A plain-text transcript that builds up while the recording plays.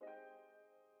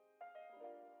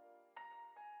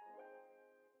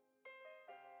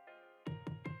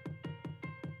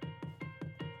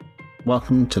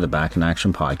Welcome to the Back in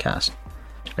Action podcast.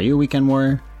 Are you a weekend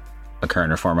warrior, a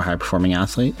current or former high-performing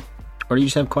athlete, or do you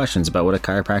just have questions about what a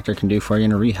chiropractor can do for you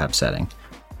in a rehab setting?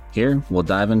 Here, we'll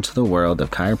dive into the world of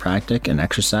chiropractic and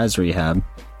exercise rehab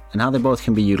and how they both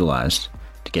can be utilized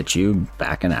to get you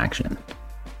back in action.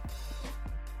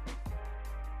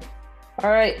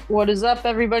 All right, what is up,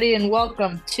 everybody, and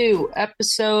welcome to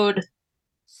episode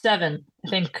 7.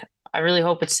 I really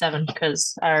hope it's 7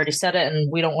 because I already said it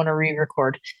and we don't want to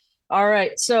re-record. All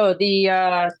right, so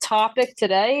the topic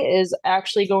today is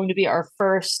actually going to be our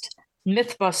first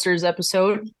Mythbusters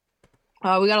episode.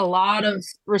 We got a lot of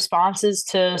responses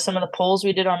to some of the polls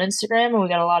we did on Instagram, and we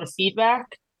got a lot of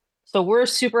feedback. So we're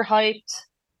super hyped.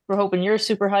 We're hoping you're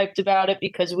super hyped about it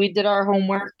because we did our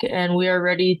homework and we are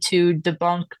ready to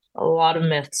debunk a lot of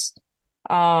myths.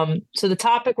 So the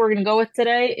topic we're going to go with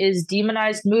today is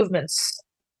demonized movements.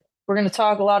 We're going to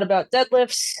talk a lot about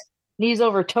deadlifts, knees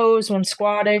over toes when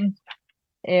squatting,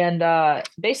 and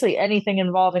basically anything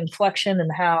involving flexion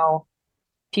and how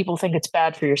people think it's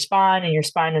bad for your spine and your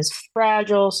spine is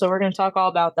fragile. So we're going to talk all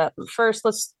about that. But first,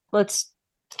 let's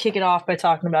kick it off by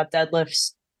talking about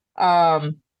deadlifts.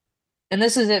 And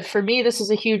this is it for me. This is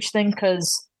a huge thing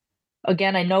because,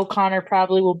 again, I know Connor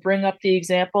probably will bring up the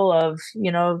example of,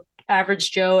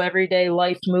 average Joe, everyday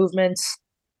life movements.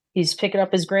 He's picking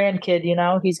up his grandkid,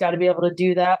 he's got to be able to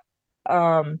do that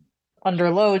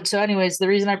under load. So anyways, the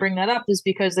reason I bring that up is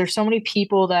because there's so many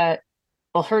people that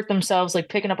will hurt themselves, like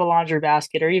picking up a laundry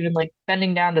basket or even like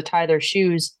bending down to tie their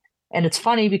shoes. And it's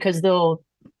funny because they'll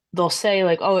say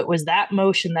like, oh, it was that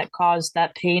motion that caused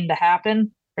that pain to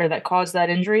happen or that caused that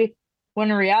injury.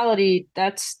 When in reality,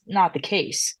 that's not the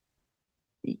case.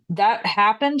 That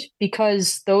happened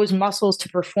because those muscles to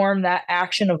perform that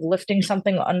action of lifting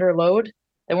something under load,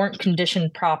 they weren't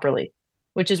conditioned properly,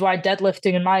 which is why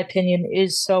deadlifting, in my opinion,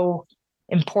 is so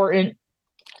important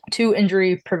to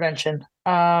injury prevention.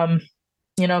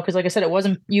 Because like I said, it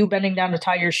wasn't you bending down to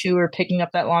tie your shoe or picking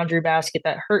up that laundry basket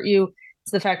that hurt you.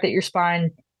 It's the fact that your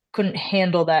spine couldn't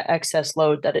handle that excess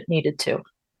load that it needed to.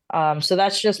 So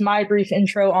that's just my brief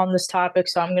intro on this topic.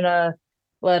 So I'm going to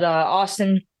let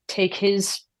Austin take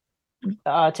it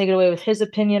away with his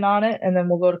opinion on it, and then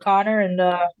we'll go to Connor, and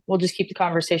we'll just keep the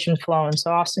conversation flowing.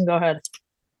 So Austin, go ahead.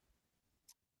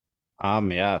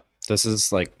 Yeah, this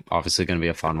is like obviously going to be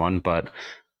a fun one, but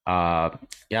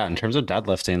in terms of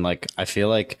deadlifting, like I feel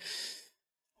like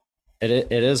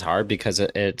it is hard because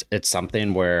it's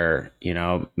something where,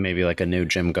 maybe like a new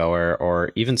gym goer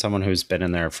or even someone who's been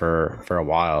in there for a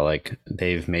while, like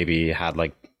they've maybe had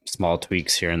like small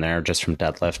tweaks here and there just from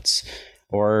deadlifts,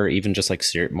 or even just like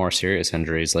more serious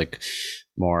injuries, like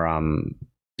more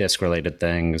disc related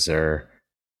things or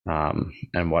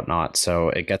and whatnot. So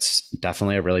it gets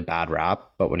definitely a really bad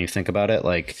rap. But when you think about it,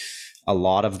 like a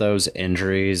lot of those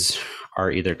injuries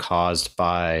are either caused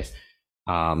by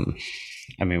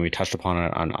we touched upon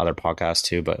it on other podcasts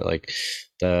too, but like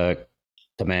the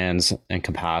demands and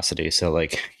capacity. So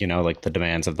like, like the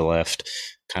demands of the lift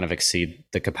kind of exceed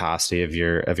the capacity of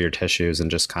your tissues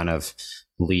and just kind of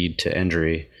lead to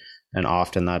injury. And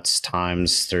often that's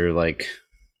times through like,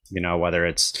 whether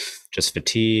it's just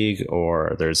fatigue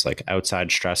or there's like outside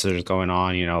stressors going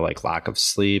on, like lack of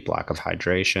sleep, lack of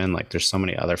hydration, like there's so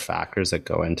many other factors that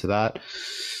go into that.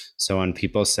 So when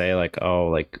people say like, oh,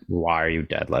 like, why are you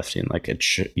deadlifting? Like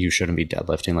you shouldn't be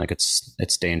deadlifting. Like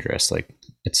it's dangerous. Like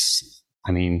it's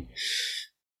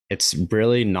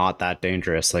really not that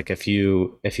dangerous. Like if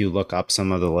you look up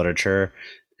some of the literature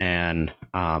and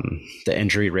the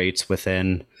injury rates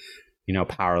within,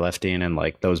 powerlifting and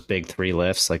like those big 3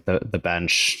 lifts, like the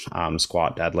bench,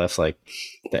 squat, deadlift, like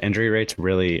the injury rates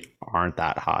really aren't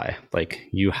that high. Like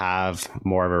you have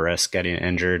more of a risk getting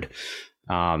injured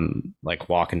like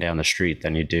walking down the street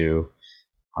than you do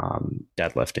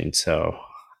deadlifting. So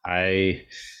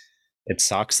it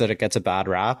sucks that it gets a bad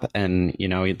rap. And,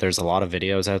 there's a lot of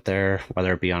videos out there,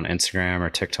 whether it be on Instagram or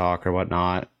TikTok or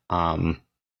whatnot,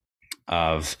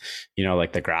 of,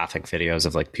 like the graphic videos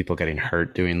of like people getting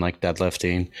hurt doing like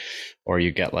deadlifting, or you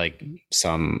get like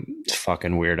some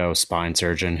fucking weirdo spine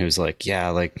surgeon who's like, yeah,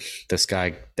 like this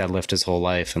guy deadlift his whole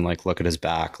life and like, look at his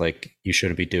back. Like you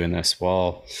shouldn't be doing this.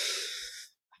 Well,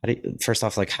 first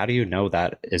off, like, how do you know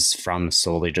that is from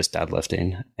solely just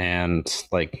deadlifting? And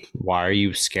like, why are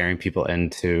you scaring people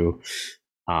into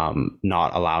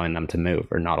not allowing them to move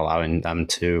or not allowing them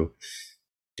to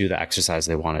do the exercise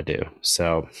they want to do?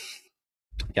 So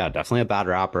yeah, definitely a bad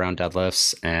rap around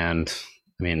deadlifts. And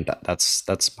I mean,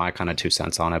 that's my kind of 2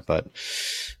 cents on it, but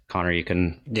Connor, you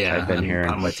can type in here.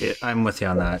 I'm with you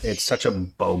on that. It's such a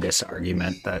bogus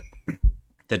argument that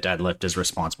the deadlift is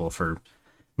responsible for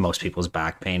most people's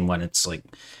back pain when it's like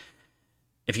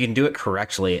if you can do it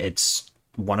correctly, it's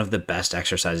one of the best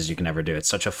exercises you can ever do. It's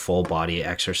such a full body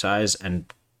exercise, and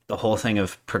the whole thing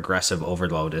of progressive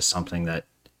overload is something that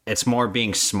it's more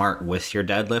being smart with your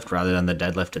deadlift rather than the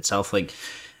deadlift itself. Like,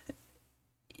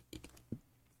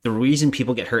 the reason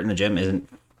people get hurt in the gym isn't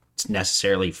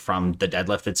necessarily from the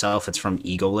deadlift itself. It's from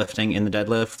ego lifting in the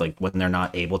deadlift, like when they're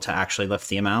not able to actually lift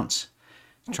the amounts.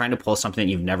 Trying to pull something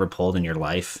that you've never pulled in your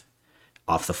life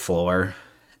off the floor,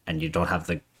 and you don't have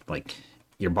the, like,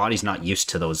 your body's not used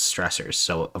to those stressors.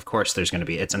 So of course there's going to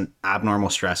be, it's an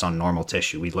abnormal stress on normal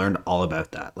tissue. We learned all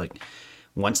about that. Like,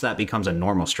 once that becomes a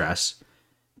normal stress,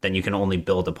 then you can only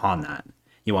build upon that.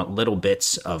 You want little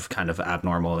bits of kind of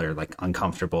abnormal or like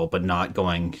uncomfortable, but not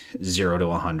going 0 to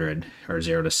 100 or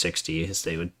 0 to 60, as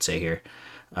they would say here.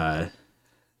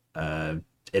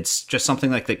 It's just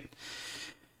something like the,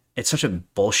 it's such a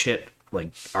bullshit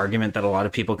like argument that a lot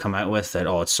of people come out with, that,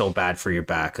 oh, it's so bad for your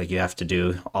back, like you have to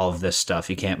do all of this stuff,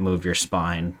 you can't move your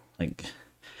spine. Like,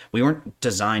 we weren't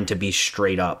designed to be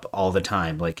straight up all the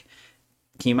time. Like,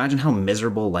 can you imagine how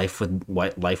miserable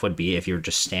what life would be if you were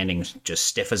just standing just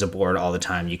stiff as a board all the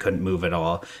time? You couldn't move at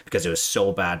all because it was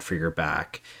so bad for your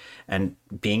back. And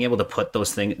being able to put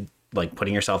those things, like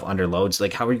putting yourself under loads,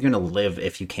 like, how are you going to live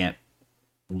if you can't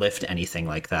lift anything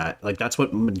like that? Like, that's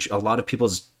what a lot of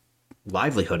people's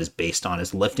livelihood is based on,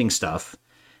 is lifting stuff.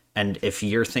 And if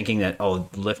you're thinking that, oh,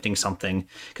 lifting something,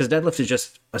 because deadlift is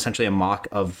just essentially a mock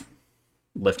of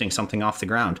lifting something off the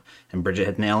ground, and Bridget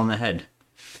hit the nail on the head.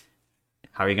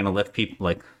 How are you going to lift people,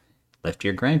 like lift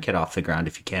your grandkid off the ground,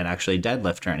 if you can't actually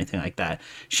deadlift or anything like that?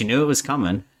 She knew it was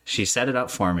coming. She set it up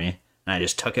for me, and I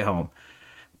just took it home.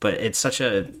 But it's such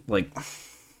a, like,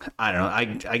 I don't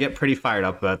know. I get pretty fired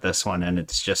up about this one, and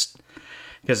it's just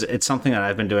because it's something that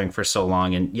I've been doing for so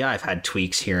long. And yeah, I've had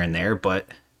tweaks here and there, but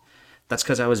that's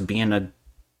because I was being a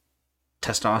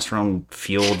testosterone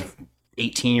fueled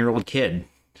 18-year-old kid.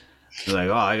 Like,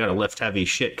 oh, I gotta lift heavy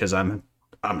shit because I'm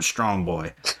a strong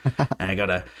boy, and I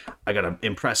gotta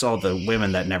impress all the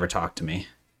women that never talk to me.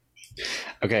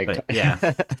 Okay, but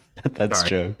yeah, that's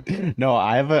true. No,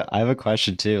 I have a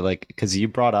question too, like, because you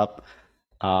brought up,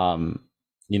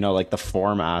 like the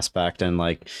form aspect, and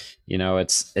like,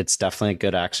 it's definitely a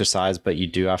good exercise, but you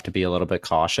do have to be a little bit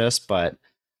cautious. But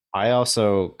I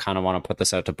also kind of want to put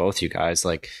this out to both you guys.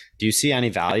 Like, do you see any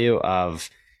value of,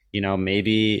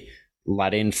 maybe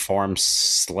letting form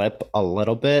slip a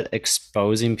little bit,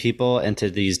 exposing people into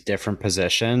these different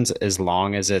positions, as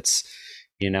long as it's,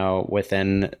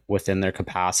 within their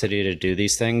capacity to do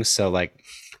these things? So like,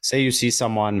 say you see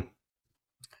someone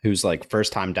who's like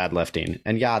first time deadlifting,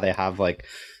 and yeah, they have like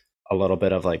a little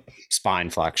bit of like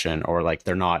spine flexion, or like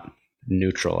they're not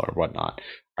neutral or whatnot.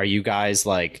 Are you guys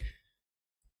like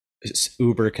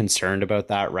uber concerned about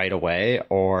that right away,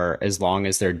 or as long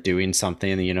as they're doing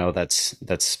something,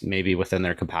 that's maybe within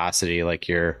their capacity, like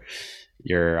you're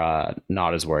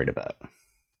not as worried about?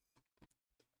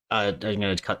 I'm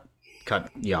gonna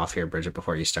cut you off here, Bridget,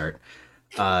 before you start.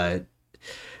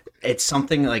 It's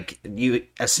something like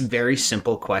a very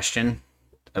simple question.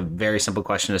 A very simple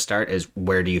question to start is,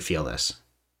 where do you feel this?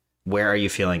 Where are you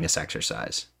feeling this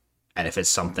exercise? And if it's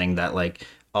something that, like,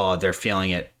 oh, they're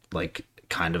feeling it like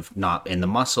kind of not in the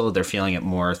muscle, they're feeling it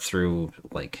more through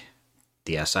like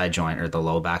the SI joint or the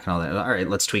low back and all that. All right,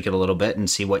 let's tweak it a little bit and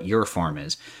see what your form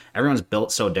is. Everyone's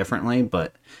built so differently,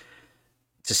 but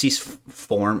to see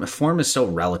form is so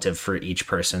relative for each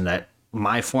person, that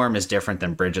my form is different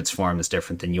than Bridget's form is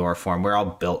different than your form. We're all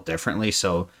built differently.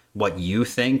 So what you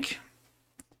think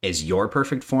is your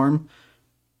perfect form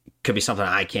could be something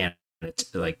I can't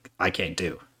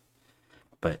do.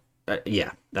 But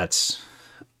yeah, that's,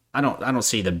 I don't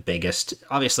see the biggest,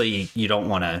 obviously you don't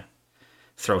want to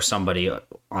throw somebody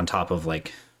on top of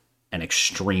like an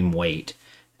extreme weight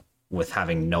with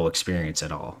having no experience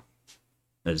at all,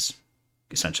 is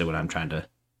essentially what I'm trying to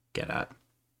get at.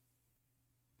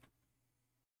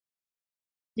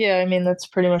 Yeah, I mean, that's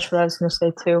pretty much what I was going to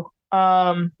say too.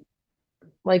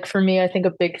 Like for me, I think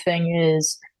a big thing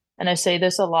is, and I say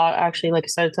this a lot, actually, like I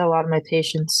said to a lot of my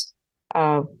patients,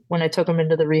 when I took them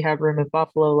into the rehab room at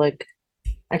Buffalo, like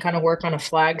I kind of work on a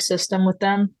flag system with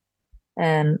them,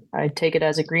 and I take it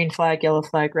as a green flag, yellow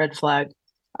flag, red flag.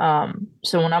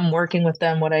 So when I'm working with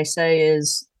them, what I say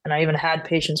is, and I even had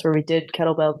patients where we did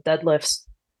kettlebell deadlifts,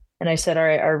 and I said, all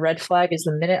right, our red flag is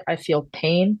the minute I feel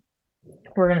pain,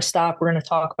 we're going to stop. We're going to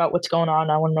talk about what's going on.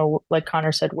 I want to know, like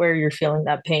Connor said, where you're feeling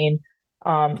that pain.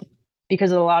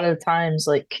 Because a lot of the times,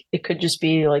 like it could just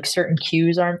be like certain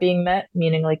cues aren't being met,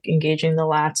 meaning like engaging the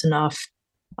lats enough.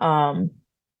 And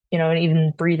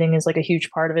even breathing is like a huge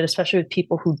part of it, especially with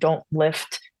people who don't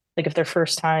lift, like if they're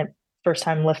first time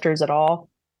lifters at all.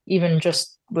 even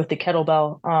just with the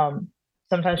kettlebell,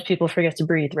 sometimes people forget to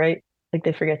breathe, right? Like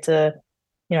they forget to,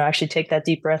 actually take that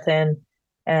deep breath in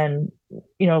and,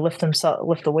 lift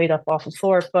the weight up off the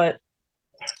floor. But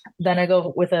then I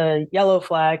go with a yellow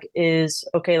flag is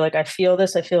okay, like I feel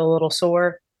this, I feel a little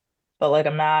sore, but like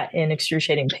I'm not in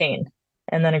excruciating pain.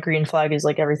 And then a green flag is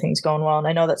like everything's going well. And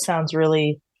I know that sounds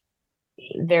really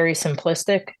very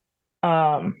simplistic.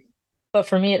 Um, but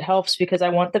for me, it helps because I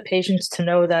want the patients to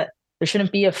know that there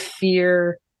shouldn't be a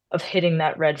fear of hitting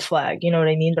that red flag. You know what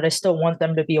I mean? But I still want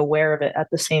them to be aware of it at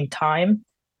the same time,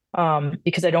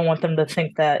 because I don't want them to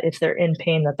think that if they're in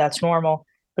pain that that's normal.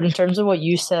 But in terms of what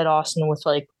you said, Austin, with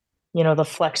like, the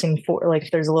flexing for like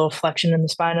if there's a little flexion in the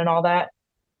spine and all that,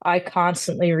 I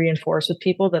constantly reinforce with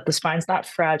people that the spine's not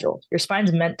fragile. Your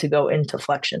spine's meant to go into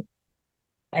flexion.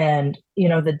 And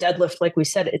the deadlift, like we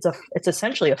said, it's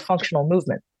essentially a functional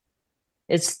movement.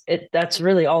 That's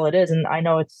really all it is. And I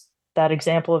know it's that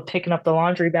example of picking up the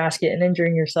laundry basket and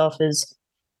injuring yourself is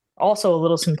also a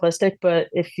little simplistic, but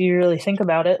if you really think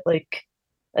about it, like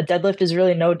a deadlift is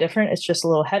really no different. It's just a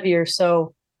little heavier.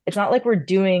 So it's not like we're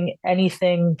doing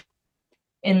anything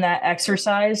in that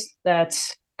exercise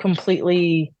that's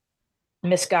completely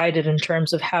misguided in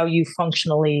terms of how you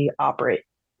functionally operate.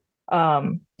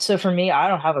 So for me, I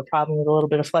don't have a problem with a little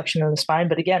bit of flexion in the spine.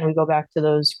 But again, we go back to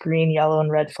those green, yellow,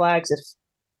 and red flags. If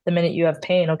the minute you have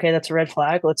pain, okay, that's a red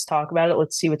flag. Let's talk about it.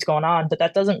 Let's see what's going on.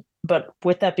 But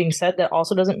with that being said, that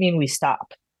also doesn't mean we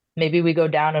stop. Maybe we go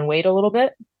down and wait a little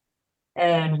bit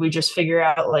and we just figure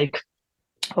out like,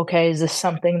 okay, is this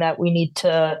something that we need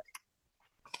to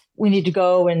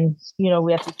go and,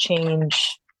 we have to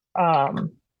change,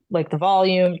 like the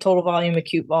volume, total volume,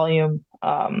 acute volume,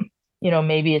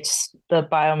 maybe it's the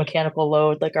biomechanical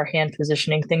load, like our hand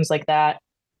positioning, things like that.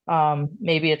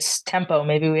 Maybe it's tempo.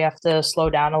 Maybe we have to slow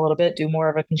down a little bit, do more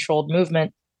of a controlled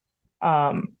movement,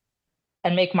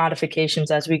 and make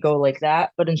modifications as we go like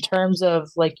that. But in terms of,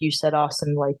 like you said,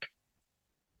 Austin, like,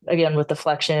 again, with the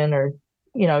flexion or,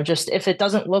 just if it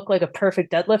doesn't look like a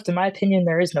perfect deadlift, in my opinion,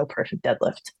 there is no perfect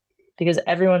deadlift because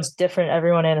everyone's different.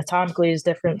 Everyone anatomically is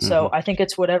different. Mm-hmm. So I think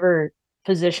it's whatever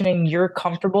positioning you're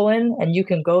comfortable in, and you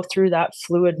can go through that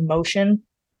fluid motion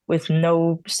with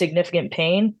no significant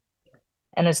pain.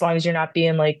 And as long as you're not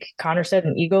being, like Connor said,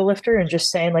 an ego lifter and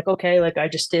just saying like, okay, like I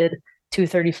just did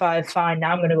 235, fine.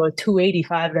 Now I'm going to go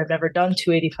 285 and I've never done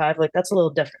 285. Like that's a little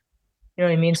different. You know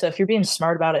what I mean? So if you're being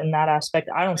smart about it in that aspect,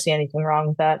 I don't see anything wrong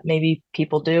with that. Maybe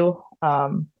people do.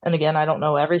 And again, I don't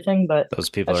know everything, but those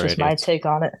people that's just my take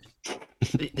on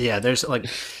it. Yeah, there's like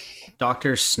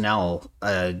Dr. Snell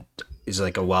is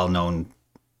like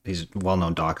he's a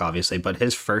well-known doc, obviously, but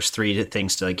his first three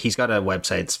things to like, he's got a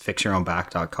website, it's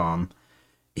fixyourownback.com.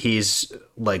 He's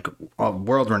like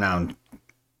world renowned,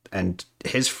 and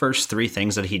his first three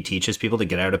things that he teaches people to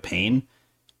get out of pain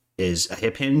is a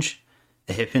hip hinge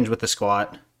with a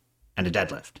squat, and a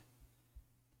deadlift.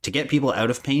 To get people out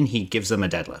of pain, he gives them a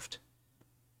deadlift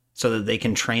so that they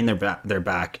can train their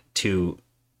back to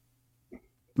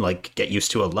like get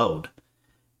used to a load.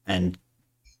 And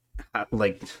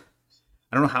like,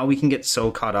 I don't know how we can get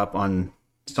so caught up on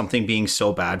something being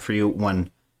so bad for you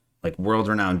when like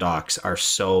world-renowned docs are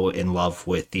so in love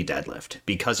with the deadlift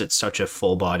because it's such a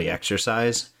full body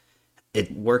exercise.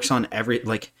 It works on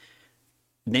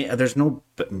there's no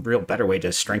real better way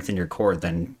to strengthen your core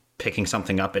than picking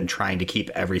something up and trying to keep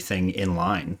everything in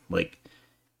line. Like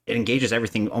it engages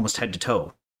everything almost head to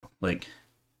toe. Like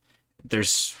I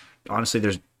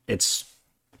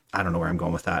don't know where I'm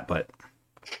going with that, but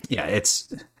yeah, it's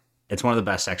one of the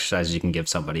best exercises you can give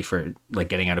somebody for like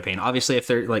getting out of pain. Obviously, if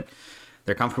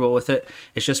they're comfortable with it,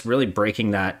 it's just really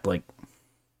breaking that like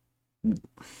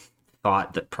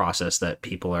thought, that process that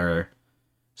people are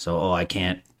I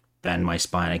can't bend my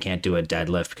spine, I can't do a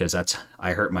deadlift because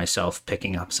I hurt myself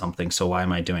picking up something, so why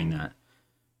am I doing that?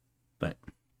 But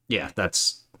yeah,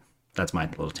 that's my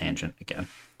little tangent again.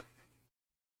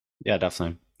 Yeah,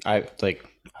 definitely. I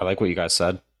like what you guys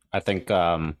said. I think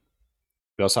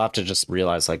we also have to just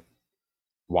realize like,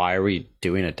 why are we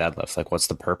doing a deadlift? Like, what's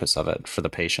the purpose of it for the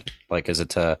patient? Like, is it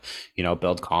to,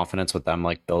 build confidence with them,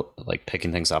 like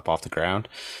picking things up off the ground?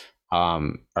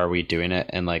 Are we doing it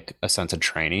in like a sense of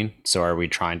training? So are we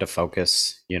trying to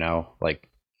focus, like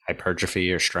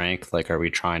hypertrophy or strength? Like, are we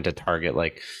trying to target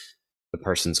like the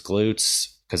person's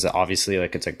glutes? Because obviously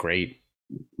like it's a great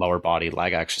lower body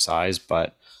leg exercise,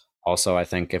 but also I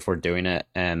think if we're doing it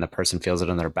and the person feels it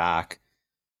in their back,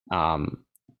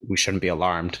 we shouldn't be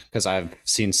alarmed, because I've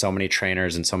seen so many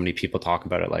trainers and so many people talk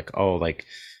about it like, oh, like,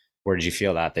 where did you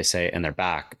feel that? They say in their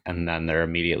back, and then they're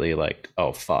immediately like,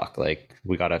 oh, fuck, like,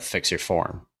 we got to fix your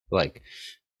form. Like,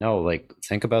 No, like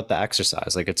think about the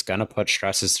exercise. Like it's gonna put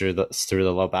stresses through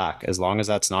the low back. As long as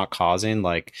that's not causing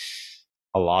like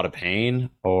a lot of pain,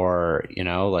 or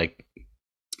like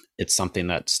it's something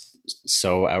that's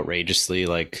so outrageously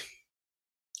like.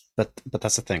 But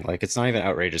that's the thing. Like it's not even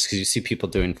outrageous because you see people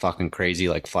doing fucking crazy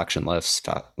like flexion lifts,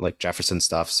 stuff, like Jefferson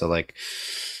stuff. So like,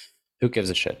 who gives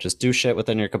a shit? Just do shit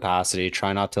within your capacity.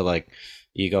 Try not to like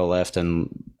ego lift and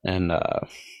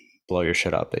blow your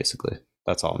shit up. Basically,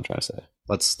 that's all I'm trying to say.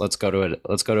 Let's go to it.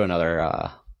 Let's go to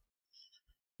another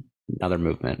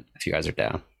movement if you guys are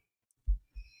down.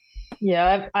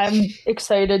 Yeah, I'm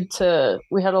excited to.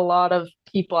 We had a lot of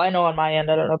people. I know on my end.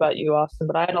 I don't know about you, Austin,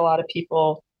 but I had a lot of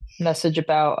people message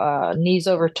about knees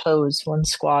over toes when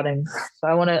squatting. So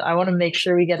I want to make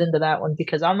sure we get into that one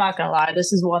because I'm not gonna lie.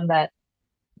 This is one that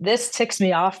this ticks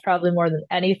me off probably more than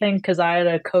anything because I had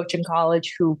a coach in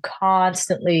college who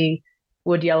constantly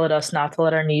would yell at us not to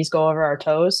let our knees go over our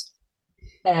toes,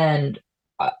 and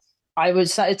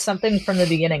it's something from the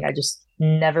beginning I just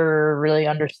never really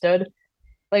understood.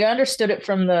 Like I understood it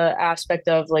from the aspect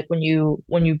of like when you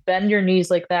bend your knees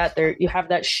like that, there you have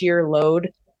that shear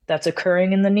load that's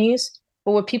occurring in the knees.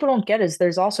 But what people don't get is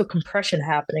there's also compression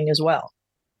happening as well.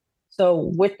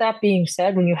 So with that being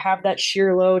said, when you have that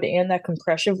shear load and that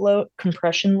compression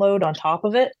load on top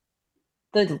of it,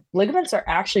 the ligaments are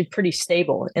actually pretty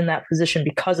stable in that position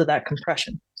because of that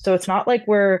compression. So it's not like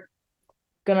the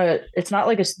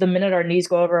minute our knees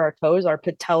go over our toes, our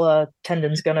patella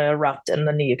tendon's gonna erupt and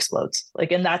the knee explodes.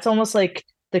 Like, and that's almost like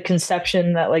the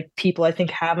conception that like people I think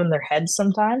have in their heads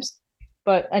sometimes.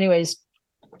 But anyways,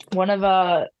 one of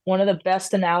the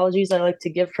best analogies I like to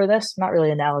give for this, not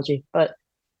really analogy, but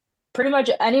pretty much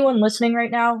anyone listening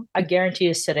right now, I guarantee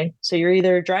is sitting. So you're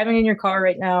either driving in your car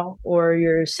right now, or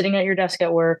you're sitting at your desk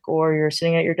at work, or you're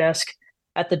sitting at your desk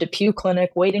at the Depew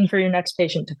Clinic waiting for your next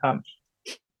patient to come.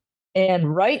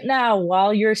 And right now,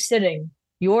 while you're sitting,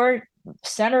 your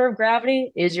center of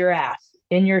gravity is your ass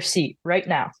in your seat right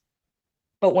now.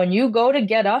 But when you go to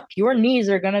get up, your knees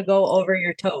are going to go over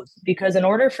your toes because in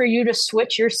order for you to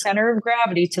switch your center of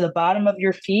gravity to the bottom of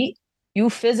your feet, you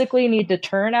physically need to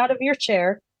turn out of your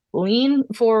chair, lean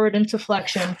forward into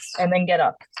flexion, and then get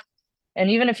up.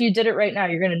 And even if you did it right now,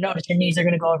 you're going to notice your knees are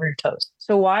going to go over your toes.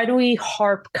 So why do we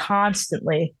harp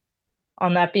constantly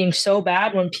on that being so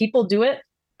bad when people do it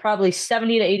probably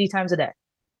 70 to 80 times a day?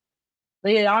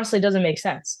 Like, it honestly doesn't make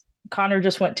sense. Connor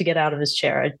just went to get out of his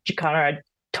chair. I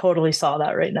totally saw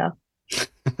that right now.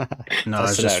 No, I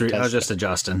was just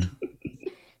adjusting.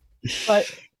 But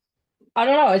I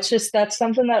don't know. It's just that's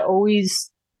something that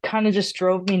always kind of just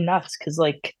drove me nuts because,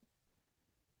 like,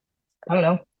 I don't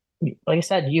know. Like I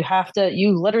said,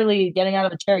 you literally getting out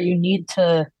of a chair, you need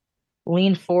to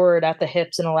lean forward at the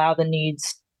hips and allow the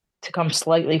knees to come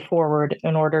slightly forward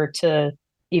in order to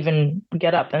even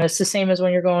get up. And it's the same as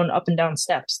when you're going up and down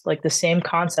steps. Like the same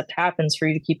concept happens for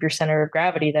you to keep your center of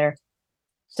gravity there.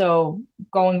 So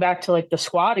going back to like the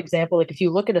squat example, like if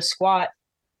you look at a squat,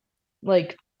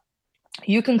 like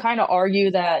you can kind of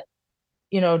argue that,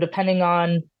 depending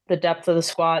on the depth of the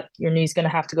squat, your knee's going to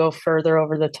have to go further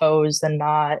over the toes than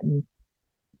not and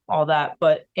all that.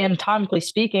 But anatomically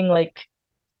speaking, like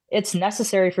it's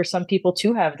necessary for some people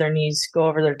to have their knees go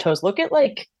over their toes. Look at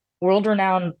like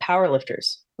world-renowned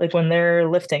powerlifters, like when they're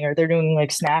lifting or they're doing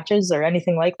like snatches or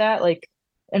anything like that, like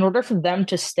in order for them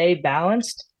to stay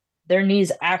balanced, their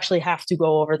knees actually have to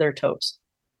go over their toes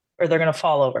or they're going to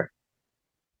fall over.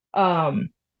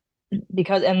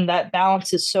 Because that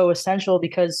balance is so essential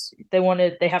because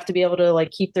they have to be able to like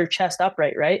keep their chest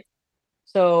upright, right?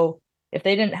 So if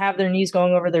they didn't have their knees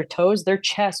going over their toes, their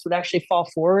chest would actually fall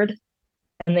forward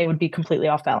and they would be completely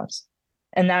off balance.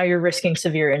 And now you're risking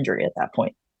severe injury at that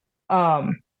point. But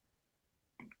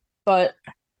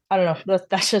I don't know.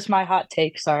 That's just my hot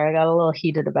take. Sorry, I got a little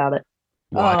heated about it.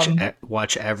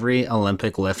 Watch every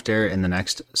Olympic lifter in the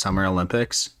next Summer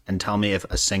Olympics and tell me if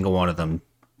a single one of them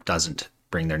doesn't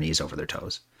bring their knees over their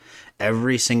toes.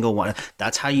 Every single one.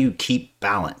 That's how you keep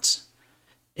balance.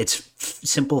 It's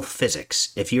simple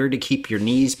physics. If you're to keep your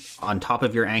knees on top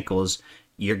of your ankles,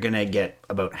 you're going to get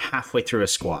about halfway through a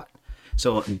squat.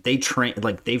 So they've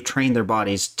trained their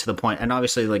bodies to the point, and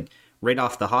obviously like right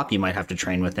off the hop, you might have to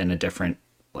train within a different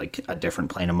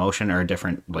plane of motion or a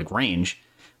different like range.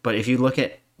 But if you look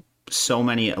at so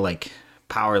many like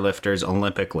power lifters,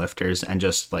 Olympic lifters, and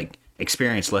just like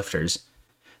experienced lifters,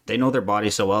 they know their body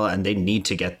so well and they need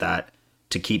to get that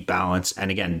to keep balance.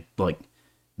 And again, like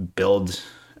build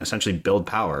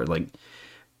power. Like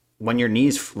when your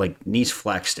knees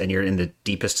flexed and you're in the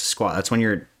deepest squat, that's when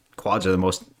your quads are the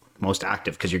most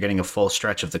active because you're getting a full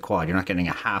stretch of the quad. You're not getting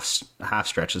a half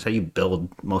stretch. That's how you build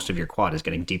most of your quad, is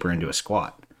getting deeper into a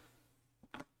squat.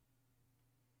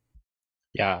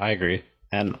 Yeah, I agree.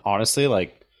 And honestly,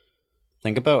 like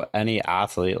think about any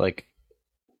athlete, like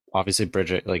obviously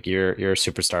Bridget, like you're a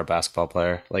superstar basketball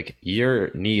player. Like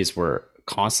your knees were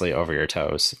constantly over your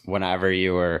toes whenever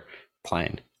you were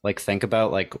playing. Like think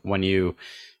about like when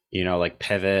like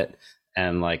pivot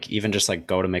and like even just like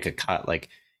go to make a cut, like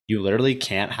you literally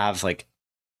can't have like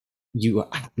you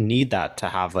need that to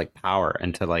have like power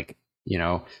and to like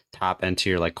tap into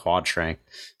your like quad strength.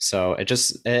 So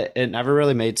it never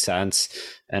really made sense.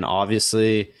 And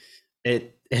obviously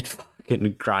it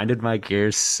fucking grinded my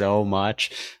gears so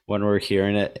much when we're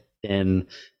hearing it in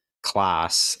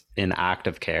class in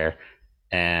active care,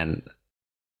 and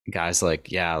guys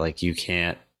like, yeah, like you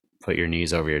can't put your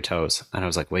knees over your toes. And I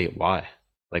was like, wait, why?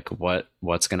 Like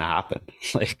what's gonna happen?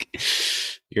 Like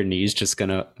your knees just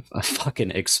gonna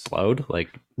fucking explode? Like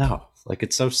no, like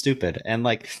it's so stupid. And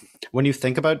like when you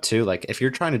think about it too, like if you're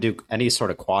trying to do any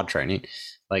sort of quad training,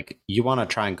 like you want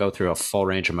to try and go through a full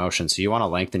range of motion, so you want to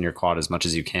lengthen your quad as much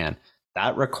as you can.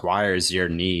 That requires your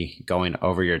knee going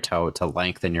over your toe to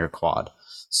lengthen your quad.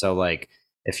 So like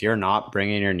if you're not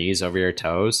bringing your knees over your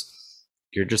toes,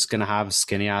 you're just gonna have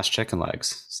skinny ass chicken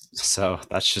legs. So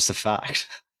that's just a fact.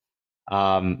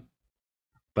 Um,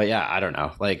 but yeah, I don't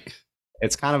know. Like,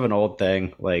 it's kind of an old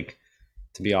thing. Like,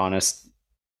 to be honest,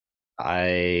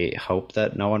 I hope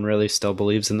that no one really still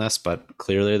believes in this, but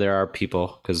clearly there are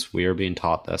people because we are being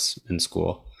taught this in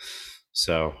school.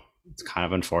 So it's kind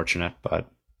of unfortunate, but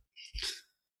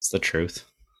it's the truth.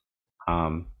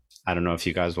 I don't know if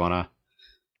you guys want to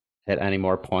hit any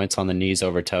more points on the knees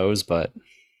over toes, but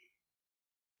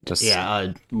just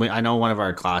Yeah, I know one of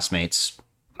our classmates,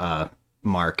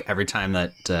 Mark. Every time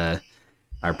that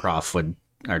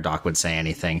our doc would say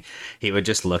anything, he would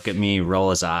just look at me, roll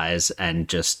his eyes, and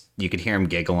just you could hear him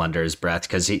giggle under his breath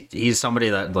because he's somebody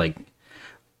that, like,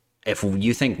 if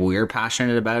you think we're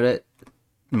passionate about it,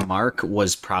 Mark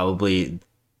was probably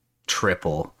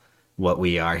triple what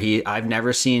we are. I've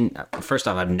never seen. First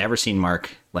off, I've never seen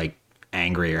Mark like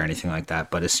angry or anything like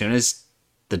that. But as soon as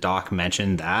the doc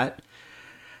mentioned that,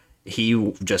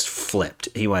 he just flipped.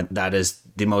 He went, "That is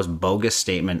the most bogus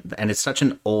statement," and it's such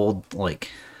an old, like.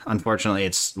 Unfortunately,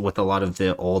 it's with a lot of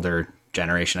the older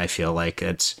generation. I feel like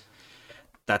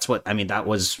that's what I mean. That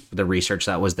was the research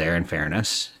that was there. In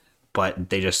fairness, but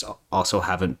they just also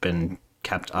haven't been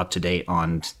kept up to date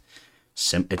on.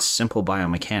 It's simple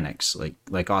biomechanics.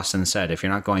 Like Austin said, if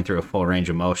you're not going through a full range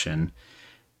of motion,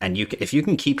 and if you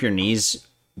can keep your knees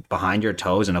behind your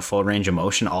toes in a full range of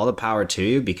motion, all the power to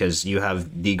you because you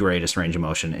have the greatest range of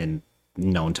motion in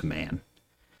known to man.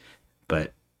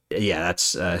 But yeah,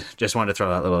 that's just wanted to throw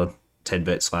that little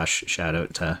tidbit / shout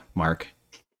out to Mark.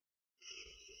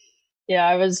 Yeah,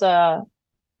 I was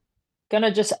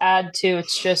gonna just add to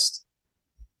it's just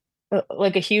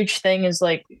like a huge thing is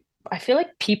like I feel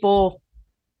like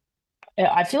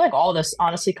all this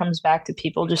honestly comes back to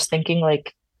people just thinking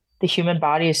like the human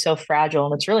body is so fragile,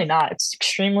 and it's really not. It's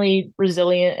extremely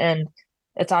resilient, and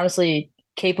it's honestly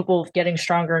capable of getting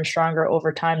stronger and stronger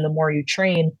over time the more you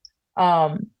train.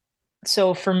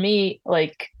 So for me,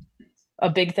 like a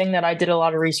big thing that I did a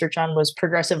lot of research on was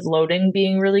progressive loading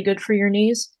being really good for your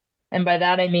knees. And by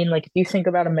that I mean like if you think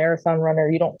about a marathon runner,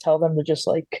 you don't tell them to just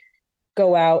like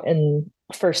go out and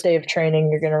first day of training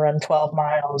you're going to run 12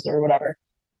 miles or whatever.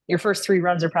 Your first 3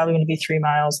 runs are probably going to be 3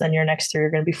 miles, then your next three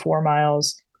are going to be 4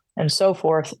 miles, and so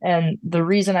forth. And the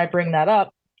reason I bring that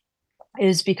up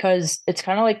is because it's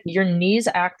kind of like your knees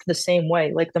act the same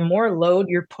way. Like the more load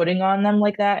you're putting on them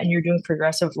like that and you're doing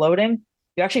progressive loading,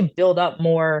 you actually build up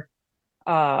more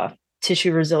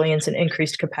tissue resilience and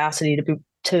increased capacity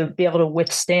to be able to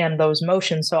withstand those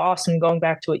motions. So Austin, going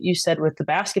back to what you said with the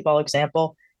basketball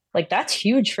example, like that's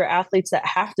huge for athletes that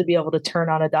have to be able to turn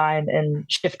on a dime and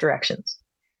shift directions.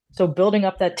 So building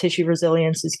up that tissue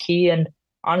resilience is key. And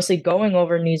honestly, going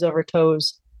over knees over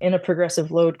toes in a progressive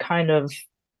load kind of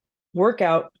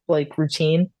workout like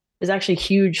routine is actually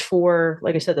huge for,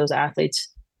 like I said, those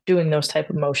athletes doing those type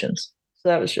of motions. So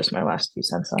that was just my last 2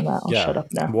 cents on that. I'll shut up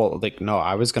now. Well, like, no,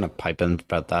 I was going to pipe in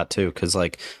about that too. Cause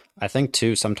like, I think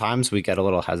too, sometimes we get a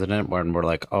little hesitant when we're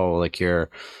like, oh, like you're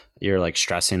like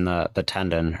stressing the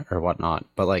tendon or whatnot.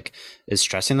 But like, is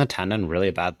stressing the tendon really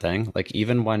a bad thing? Like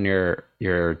even when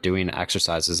you're doing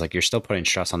exercises, like you're still putting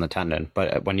stress on the tendon.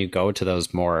 But when you go to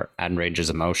those more end ranges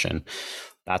of motion,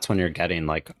 that's when you're getting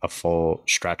like a full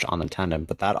stretch on the tendon.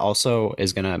 But that also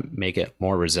is going to make it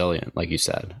more resilient, like you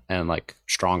said, and like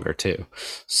stronger too.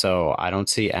 So I don't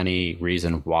see any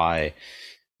reason why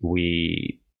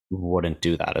we wouldn't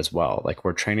do that as well. Like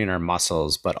we're training our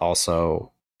muscles, but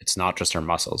also it's not just our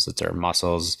muscles, it's our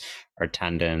muscles, our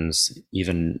tendons,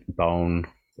 even bone.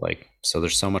 Like, so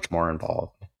there's so much more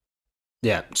involved.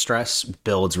 Yeah, stress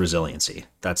builds resiliency.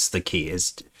 That's the key.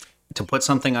 Is to put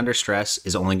something under stress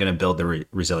is only going to build the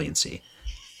resiliency.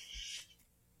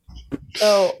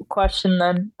 So, question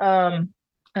then, and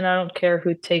I don't care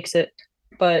who takes it,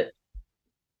 but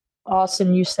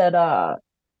Austin, you said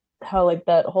how like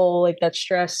that whole like that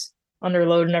stress under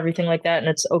load and everything like that, and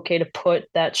it's okay to put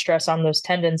that stress on those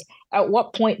tendons. At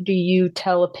what point do you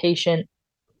tell a patient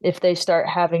if they start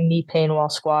having knee pain while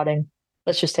squatting?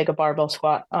 Let's just take a barbell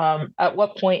squat. At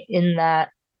what point in that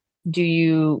do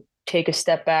you take a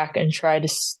step back and try to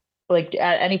like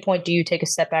at any point do you take a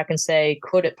step back and say,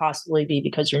 could it possibly be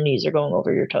because your knees are going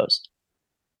over your toes?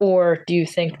 Or do you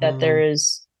think that there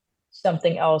is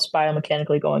something else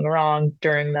biomechanically going wrong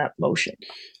during that motion?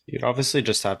 You'd obviously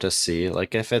just have to see,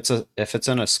 like, if it's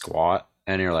in a squat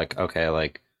and you're like, okay,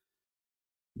 like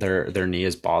their knee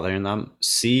is bothering them,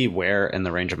 see where in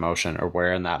the range of motion or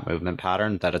where in that movement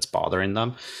pattern that it's bothering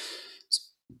them.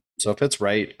 So if it's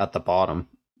right at the bottom,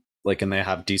 like, and they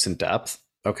have decent depth,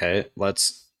 okay,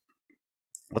 let's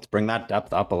bring that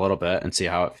depth up a little bit and see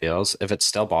how it feels. If it's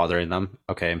still bothering them,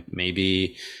 okay,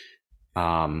 maybe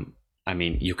I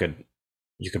mean, you could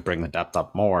bring the depth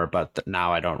up more, but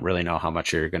now I don't really know how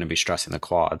much you're going to be stressing the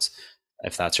quads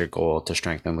if that's your goal, to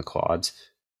strengthen the quads.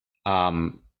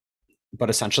 But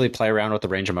essentially play around with the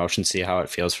range of motion, see how it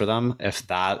feels for them. If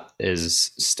that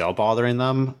is still bothering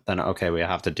them, then okay, we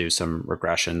have to do some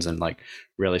regressions and like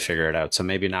really figure it out. So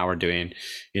maybe now we're doing,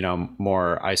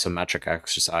 more isometric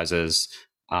exercises,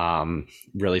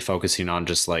 really focusing on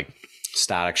just like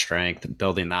static strength,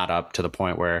 building that up to the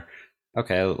point where,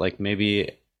 okay, like maybe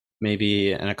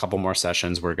in a couple more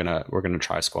sessions we're gonna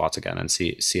try squats again and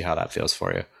see how that feels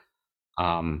for you.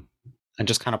 And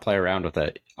just kind of play around with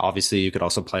it. Obviously, you could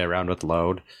also play around with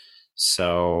load.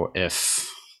 So if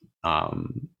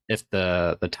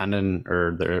the tendon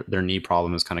or their knee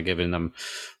problem is kind of giving them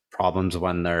problems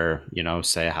when they're,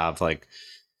 say have like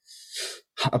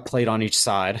a plate on each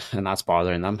side and that's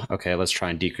bothering them, okay, let's try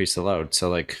and decrease the load. So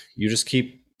like you just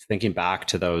keep thinking back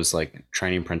to those like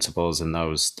training principles and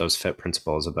those fit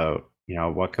principles about,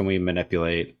 what can we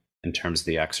manipulate in terms of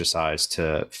the exercise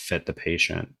to fit the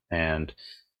patient and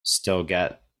still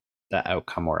get the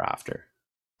outcome we're after.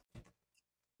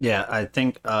 Yeah, I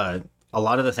think a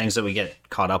lot of the things that we get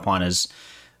caught up on is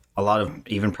a lot of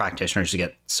even practitioners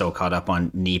get so caught up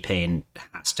on knee pain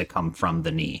has to come from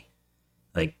the knee.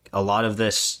 Like a lot of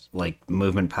this like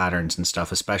movement patterns and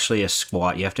stuff, especially a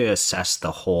squat, you have to assess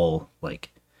the whole, like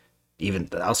even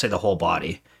I'll say the whole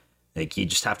body. Like you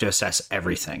just have to assess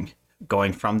everything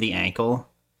going from the ankle.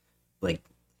 Like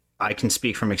I can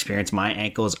speak from experience. My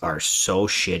ankles are so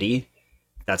shitty.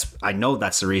 I know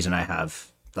that's the reason I have,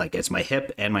 like, it's my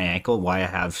hip and my ankle, why I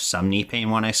have some knee pain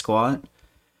when I squat.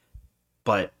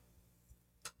 But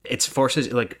it's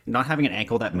forces, like, not having an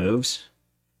ankle that moves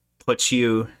puts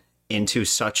you into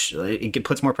it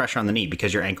puts more pressure on the knee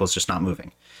because your ankle is just not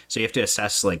moving. So you have to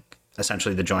assess, like,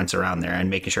 essentially the joints around there and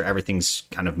making sure everything's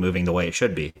kind of moving the way it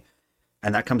should be.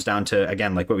 And that comes down to,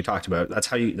 again, like what we talked about. That's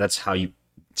how you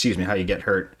get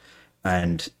hurt.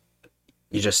 And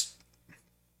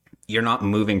you're not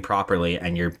moving properly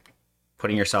and you're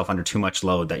putting yourself under too much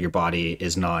load that your body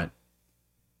is not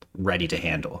ready to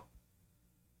handle.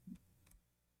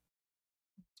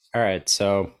 All right.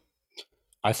 So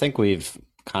I think we've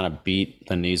kind of beat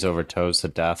the knees over toes to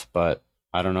death, but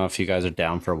I don't know if you guys are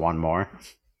down for one more.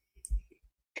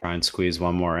 Try and squeeze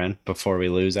one more in before we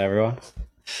lose everyone.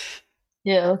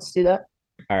 Yeah, let's do that.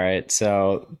 All right.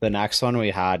 So the next one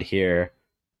we had here,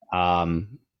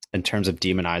 in terms of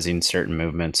demonizing certain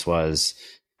movements, was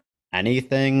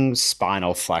anything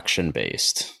spinal flexion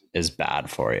based is bad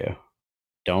for you.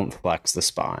 Don't flex the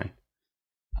spine.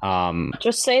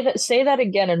 Just say that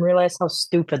again and realize how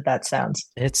stupid that sounds.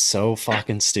 It's so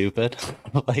fucking stupid.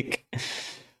 Like,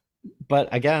 but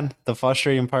again, the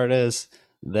frustrating part is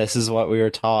this is what we were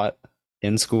taught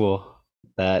in school,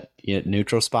 that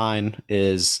neutral spine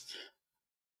is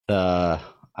the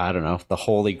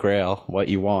holy grail, what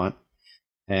you want.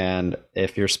 And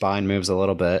if your spine moves a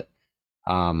little bit,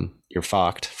 you're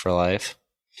fucked for life.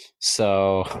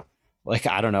 So, like,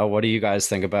 I don't know. What do you guys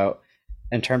think about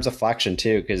in terms of flexion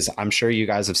too? Because I'm sure you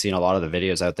guys have seen a lot of the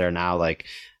videos out there now. Like,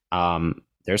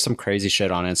 there's some crazy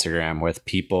shit on Instagram with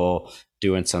people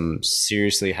doing some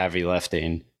seriously heavy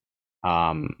lifting,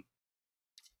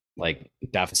 like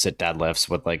deficit deadlifts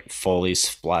with like fully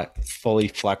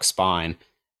flex spine,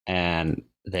 and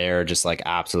they're just like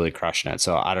absolutely crushing it.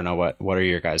 So I don't know, what are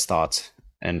your guys' thoughts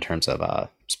in terms of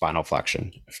spinal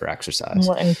flexion for exercise?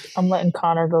 I'm letting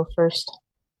Connor go first.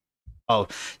 Oh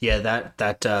yeah,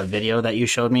 that video that you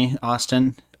showed me,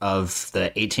 Austin, of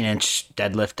the 18-inch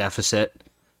deadlift deficit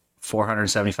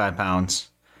 475 pounds.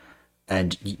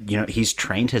 And, you know, he's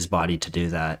trained his body to do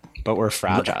that. But we're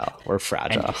fragile. We're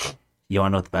fragile. And you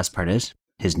want to know what the best part is?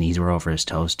 His knees were over his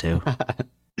toes, too.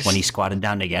 When he squatted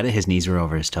down to get it, his knees were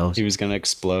over his toes. He was going to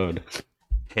explode.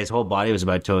 His whole body was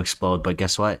about to explode. But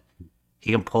guess what?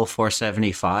 He can pull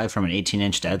 475 from an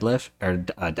 18-inch deadlift or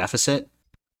deficit.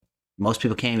 Most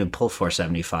people can't even pull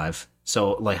 475.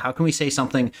 So, like, how can we say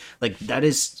something like that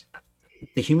is...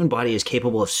 The human body is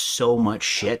capable of so much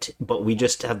shit, but we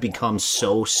just have become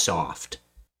so soft.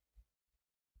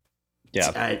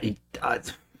 Yeah.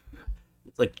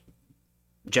 Like,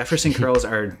 Jefferson curls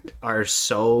are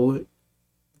so,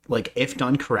 like, if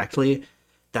done correctly,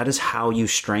 that is how you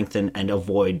strengthen and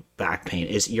avoid back pain,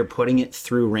 is you're putting it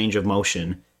through range of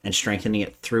motion and strengthening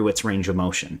it through its range of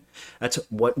motion. That's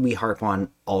what we harp on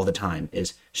all the time,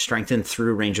 is strengthen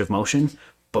through range of motion.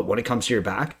 But when it comes to your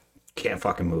back, can't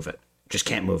fucking move it. Just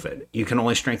can't move it. You can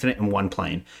only strengthen it in one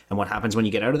plane. And what happens when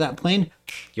you get out of that plane?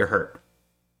 You're hurt.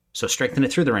 So strengthen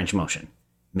it through the range of motion.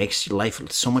 Makes your life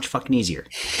so much fucking easier.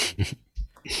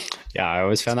 Yeah, I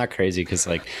always found that crazy because,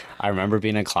 like, I remember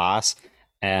being in class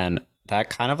and that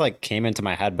kind of like came into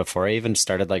my head before I even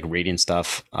started like reading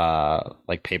stuff,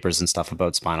 like papers and stuff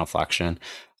about spinal flexion.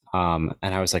 And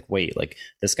I was like, wait, like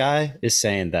this guy is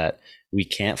saying that we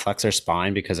can't flex our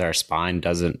spine because our spine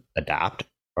doesn't adapt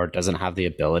or doesn't have the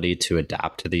ability to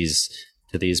adapt to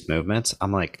these movements.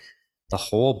 I'm like, the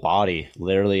whole body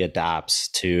literally adapts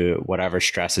to whatever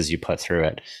stresses you put through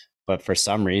it. But for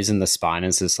some reason, the spine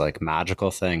is this like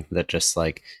magical thing that just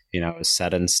like, you know, is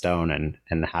set in stone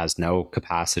and has no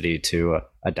capacity to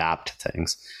adapt to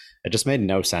things. It just made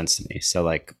no sense to me. So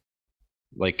like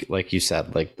you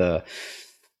said, like the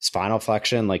spinal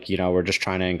flexion, like, you know, we're just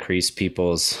trying to increase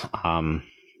people's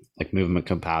like movement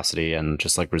capacity and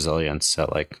just like resilience. So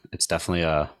like it's definitely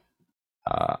a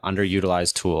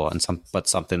underutilized tool and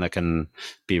something that can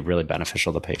be really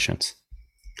beneficial to patients.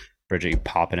 Bridget, you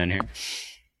popping in here?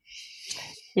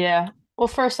 Yeah. Well,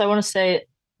 first I want to say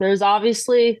there's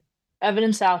obviously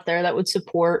evidence out there that would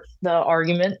support the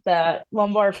argument that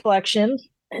lumbar flexion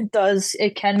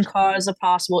it can cause a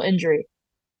possible injury.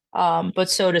 But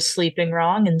so does sleeping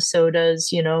wrong, and so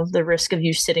does, you know, the risk of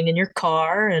you sitting in your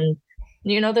car, and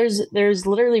you know, there's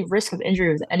literally risk of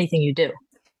injury with anything you do.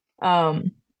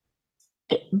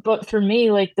 But for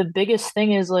me, like the biggest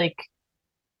thing is like,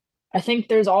 I think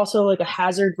there's also like a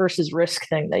hazard versus risk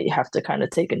thing that you have to kind of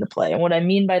take into play. And what I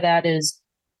mean by that is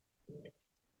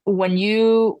when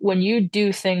you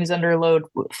do things under load,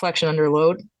 flexion under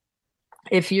load,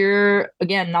 if you're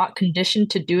again not conditioned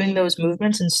to doing those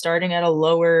movements and starting at a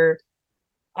lower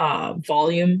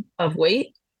volume of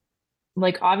weight,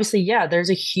 like obviously, yeah, there's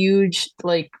a huge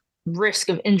like risk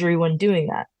of injury when doing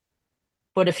that.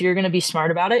 But if you're going to be smart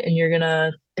about it and you're going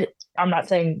to, I'm not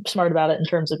saying smart about it in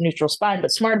terms of neutral spine,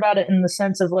 but smart about it in the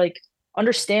sense of like,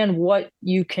 understand what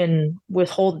you can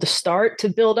withhold to start to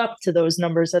build up to those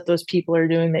numbers that those people are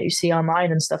doing that you see online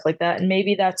and stuff like that. And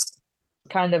maybe that's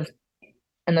kind of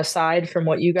an aside from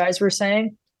what you guys were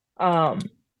saying. But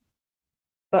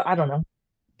I don't know.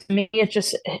 To me, it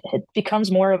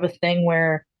becomes more of a thing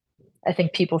where I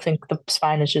think people think the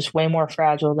spine is just way more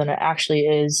fragile than it actually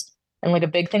is. And like a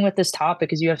big thing with this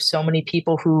topic is you have so many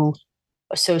people who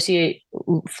associate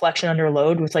flexion under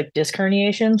load with like disc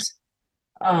herniations.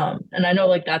 And I know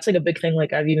like that's like a big thing.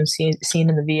 Like I've even seen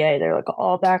in the VA, they're like,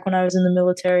 all back when I was in the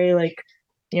military, like,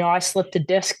 you know, I slipped a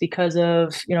disc because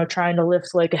of, you know, trying to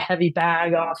lift like a heavy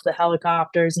bag off the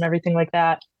helicopters and everything like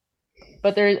that.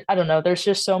 But I don't know, there's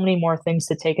just so many more things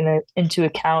to take into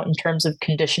account in terms of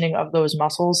conditioning of those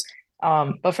muscles.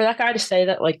 But for that guy to say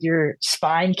that like your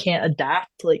spine can't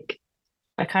adapt, like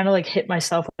I kind of like hit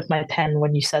myself with my pen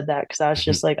when you said that, because I was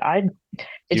just like,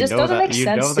 it just doesn't make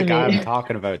sense to me. You know the guy I'm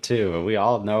talking about too. We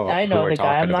all know. I know the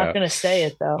guy. I'm not going to say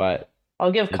it though. But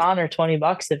I'll give Connor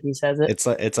 $20 if he says it.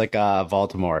 It's like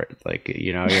Voldemort. Like,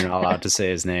 you know, you're not allowed to say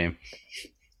his name.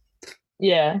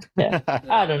 Yeah.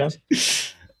 I don't know.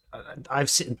 I've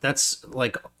seen that's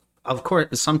like, of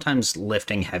course, sometimes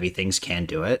lifting heavy things can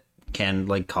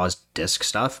like cause disc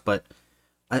stuff, but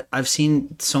I've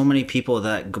seen so many people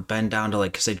that bend down to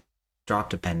like, because they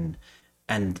dropped a pen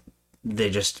and they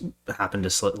just happen to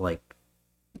slip, like,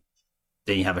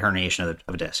 then you have a herniation of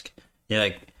a disc. You're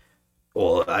like,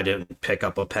 well, I didn't pick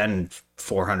up a pen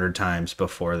 400 times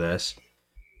before this.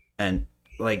 And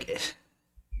like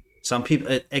some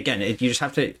people, again, you just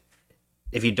have to,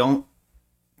 if you don't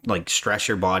like stress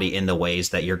your body in the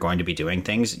ways that you're going to be doing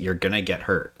things, you're going to get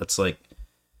hurt. That's like,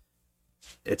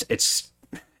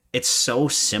 it's so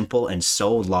simple and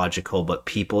so logical, but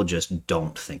people just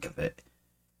don't think of it.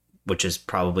 which is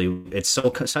probably it's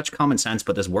such common sense,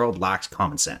 but this world lacks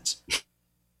common sense.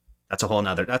 That's a whole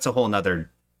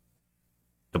nother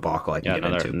debacle I can get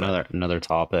into. Another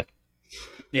topic.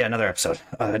 Yeah, another episode.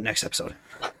 Next episode.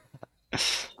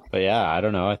 But yeah, I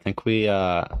don't know. I think we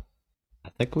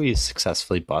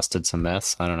successfully busted some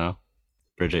myths. I don't know.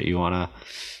 Bridget, you wanna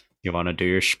do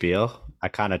your spiel? I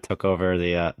kind of took over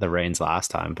the reins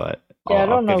last time, but yeah, I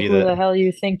don't know who the hell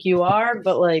you think you are,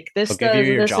 but like this is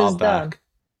done. Back.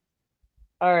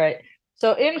 All right.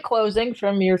 So in closing,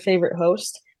 from your favorite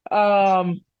host,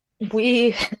 I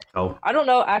don't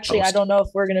know. Actually, I don't know if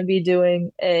we're gonna be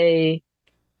doing a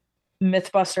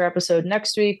Mythbuster episode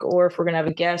next week or if we're gonna have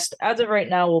a guest. As of right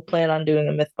now, we'll plan on doing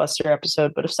a Mythbuster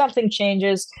episode, but if something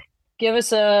changes, give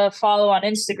us a follow on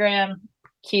Instagram.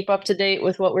 Keep up to date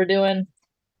with what we're doing.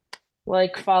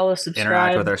 Like, follow, subscribe.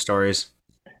 Interact with our stories.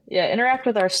 Yeah, interact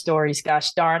with our stories.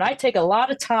 Gosh darn, I take a lot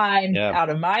of time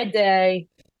out of my day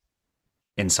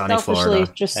in sunny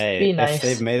Florida. Just be nice. If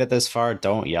they've made it this far,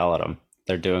 don't yell at them.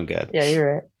 They're doing good. Yeah,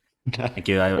 you're right. Thank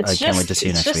you. I can't wait to see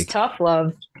you next week. It's just tough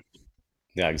love.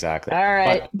 Yeah, exactly. All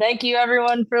right. Thank you,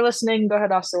 everyone, for listening. Go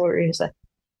ahead, Austin. What were you going to say?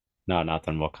 No,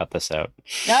 nothing. We'll cut this out.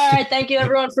 All right. Thank you,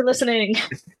 everyone, for listening.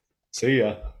 See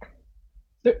ya.